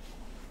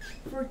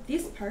for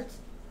this part,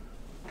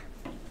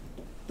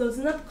 does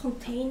not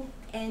contain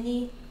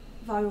any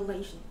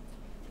violation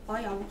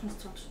by our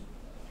construction.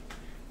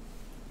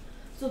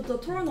 So the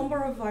total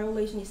number of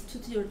violations is 2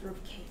 to the order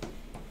of k.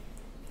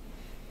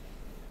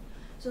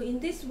 So in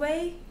this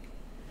way,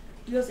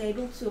 we was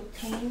able to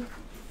obtain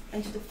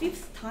into the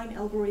 5th time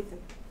algorithm.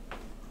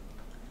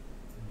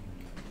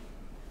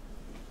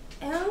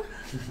 And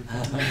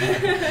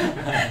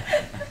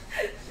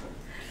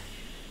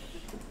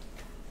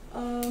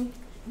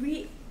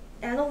we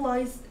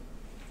analyzed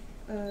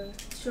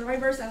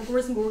Schreiber's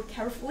algorithm more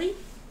carefully,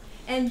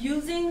 and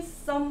using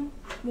some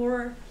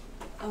more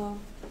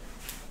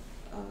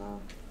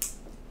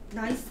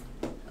nice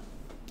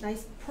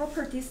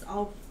properties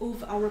of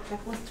our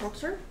backbone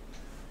structure.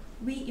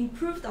 We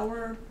improved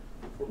our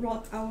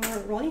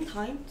running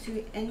time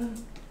to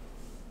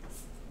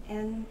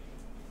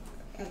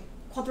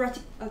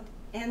quadratic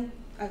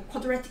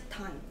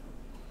time,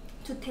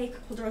 to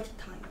take quadratic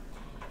time.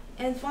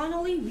 And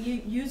finally,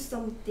 we use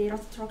some data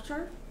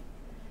structure,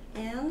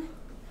 and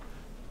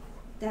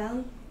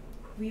then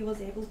we was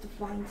able to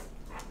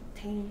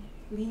obtain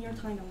linear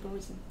time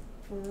algorithm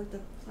for the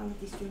planar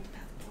disjoint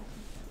path problem.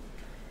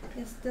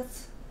 Yes,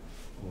 that's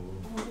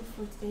all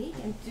for today.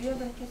 And do you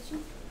have any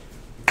questions?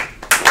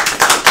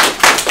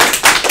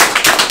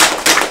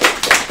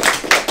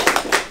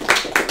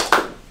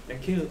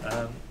 Thank you.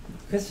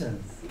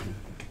 Questions?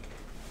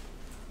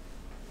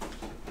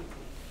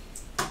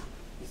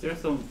 Is there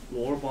some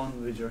lower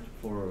bound result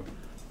for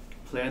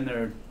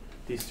planar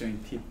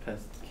disjoint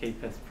t-path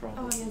k-path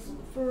problem? Yes,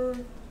 for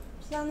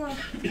planar,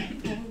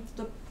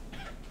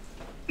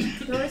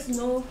 there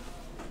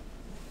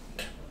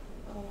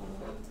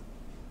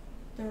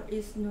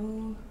is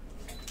no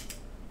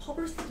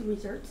published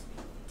result.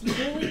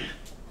 The only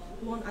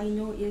one I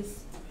know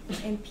is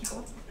MP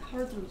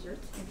hard result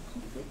and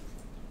complete.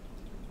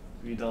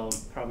 Without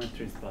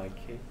parameters by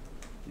k?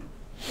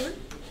 Sorry?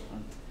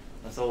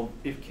 So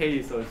if k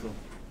is also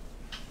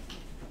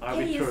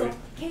arbitrary.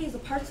 K is a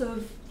part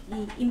of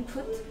the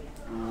input,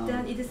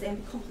 then it is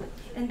MP complete.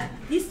 And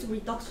this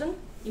reduction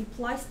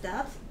implies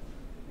that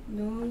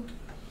no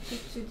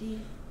to the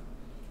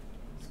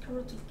square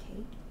root of k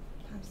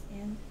times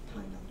n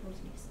time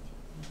algorithm exists.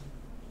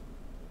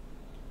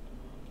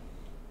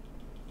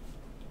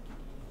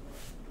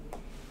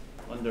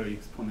 Under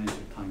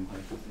exponential time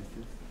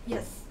hypothesis?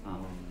 Yes.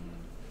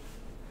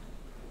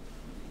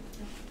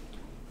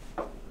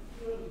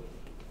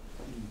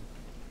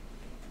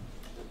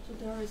 So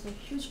there is a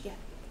huge gap.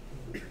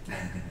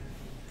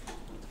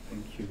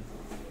 Thank you.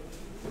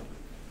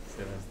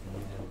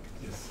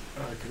 Yes.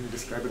 Can you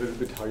describe a little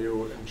bit how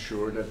you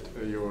ensure that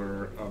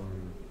your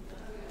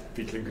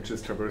field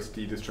linkages traverse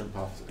the disjoint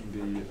paths in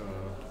the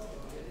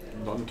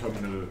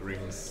non-terminal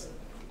rings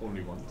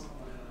only once?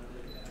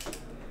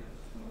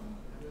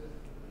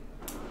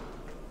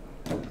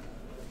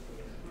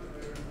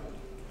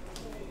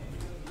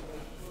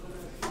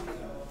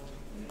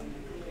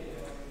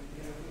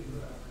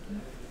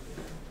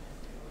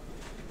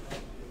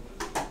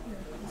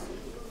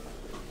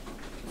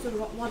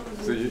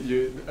 So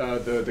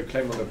the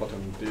claim on the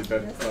bottom,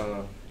 that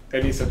yes.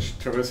 Any such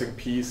traversing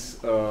piece,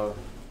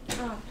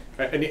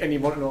 any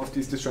one of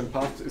these disjoint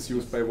paths is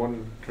used by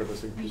one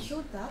traversing We piece.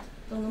 showed that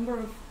the number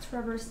of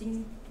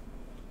traversing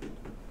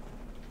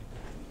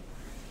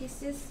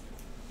pieces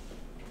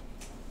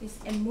is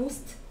at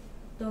most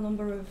the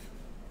number of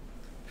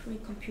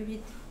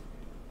pre-computed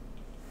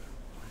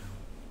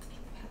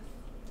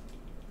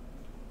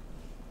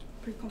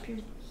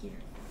here.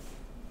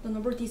 The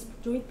number of these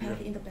joint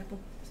paths in the backbone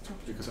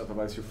structure. Because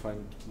otherwise you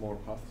find more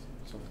paths,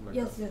 something like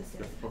Yes, that. yes,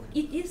 yes. Yeah, okay.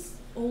 It is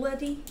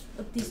already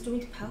a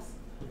disjoint path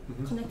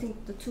connecting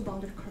the two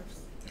boundary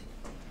curves.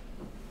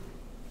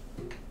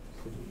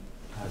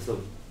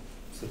 So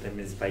that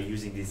means by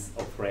using this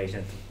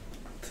operation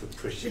to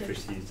push,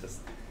 Yes. you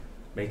just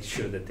make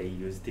sure that they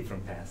use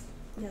different paths.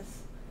 Yes.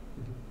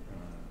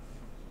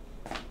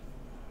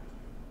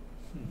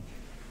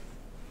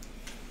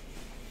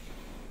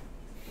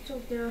 So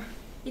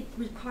it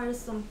requires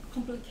some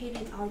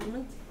complicated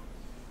argument,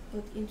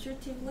 but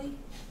intuitively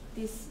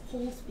this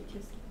holds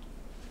because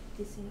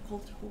this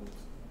inequality holds.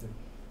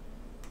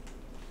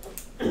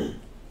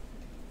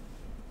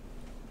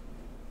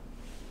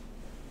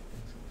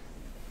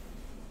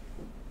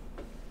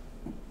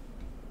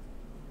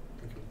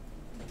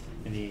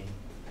 Any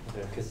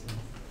other questions?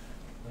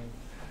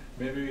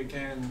 Maybe we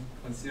can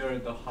consider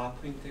the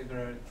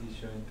half-integral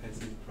disjoint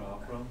passage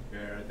problem,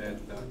 where that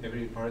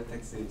every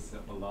vertex is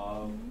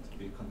allowed to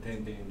be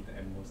contained in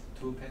at most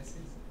two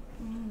passes.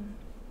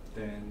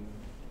 Then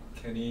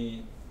can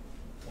you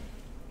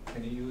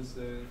use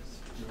your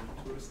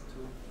tools to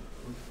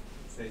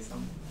say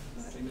something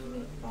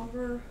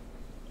similar?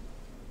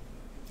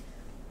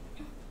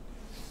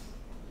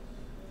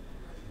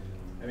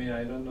 I mean,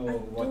 I don't know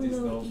what is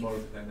known for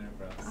planar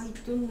graphs. I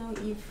don't know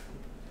if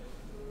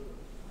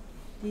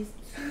these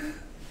two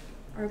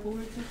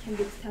algorithms can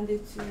be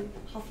extended to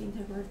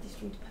half-integral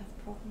disjoint path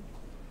problem.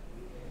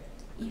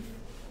 If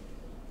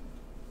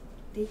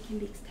they can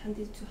be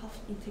extended to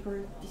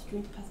half-integral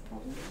disjoint path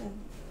problem, then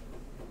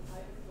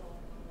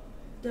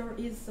there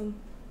is some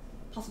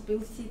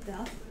possibility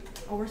that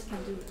ours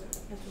can do it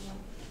as well.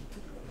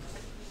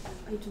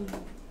 I don't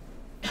know.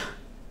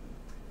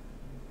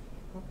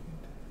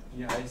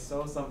 Yeah, I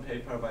saw some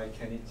paper by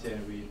Kenny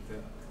Chen with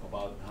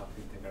about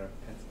half-integral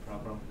path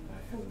problem.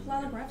 For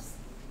planar graphs?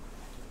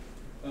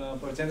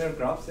 For general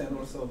graphs and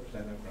also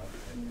planar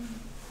graphs.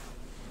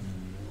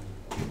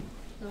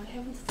 No, I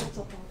haven't thought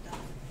about that.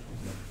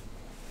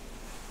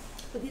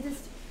 But it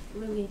is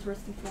really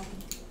interesting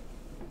problem.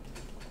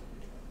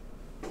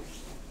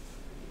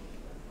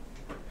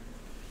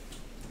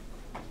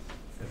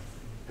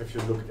 Have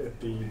you looked at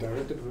the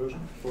directed version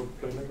for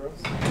planar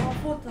graphs?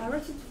 For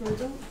directed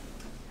version,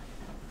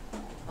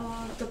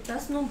 the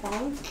best known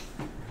bound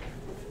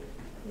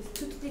is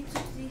 2 to the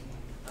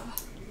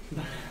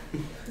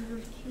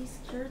k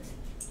squared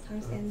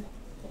times n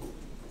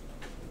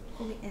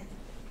whole n.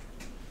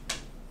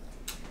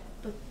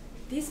 But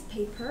this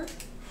paper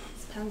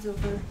spans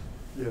over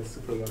Yes,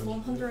 super large.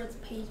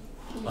 100 pages.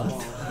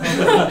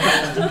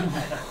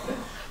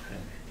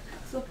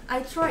 So I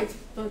tried,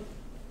 but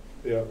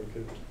Yeah,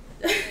 okay.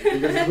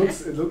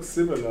 Because it looks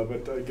similar,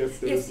 but I guess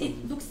there is yes, it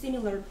some looks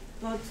similar,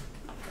 but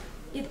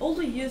it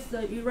also used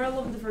the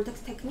irrelevant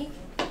vertex technique,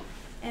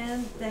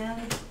 and then,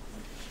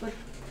 but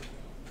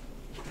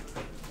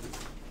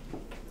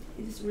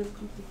it is really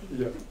complicated.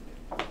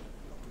 yeah.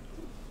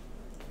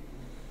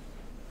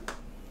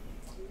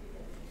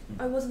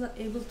 I was not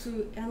able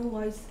to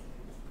analyze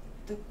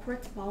the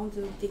correct bound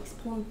of the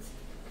exponent.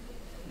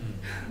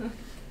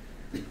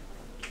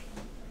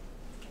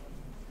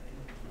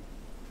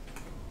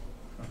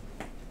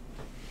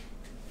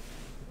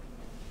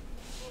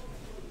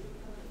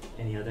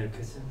 Any other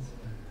questions?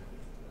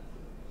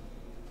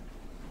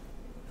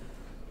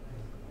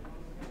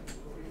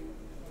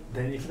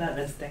 Then if not,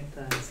 let's thank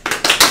the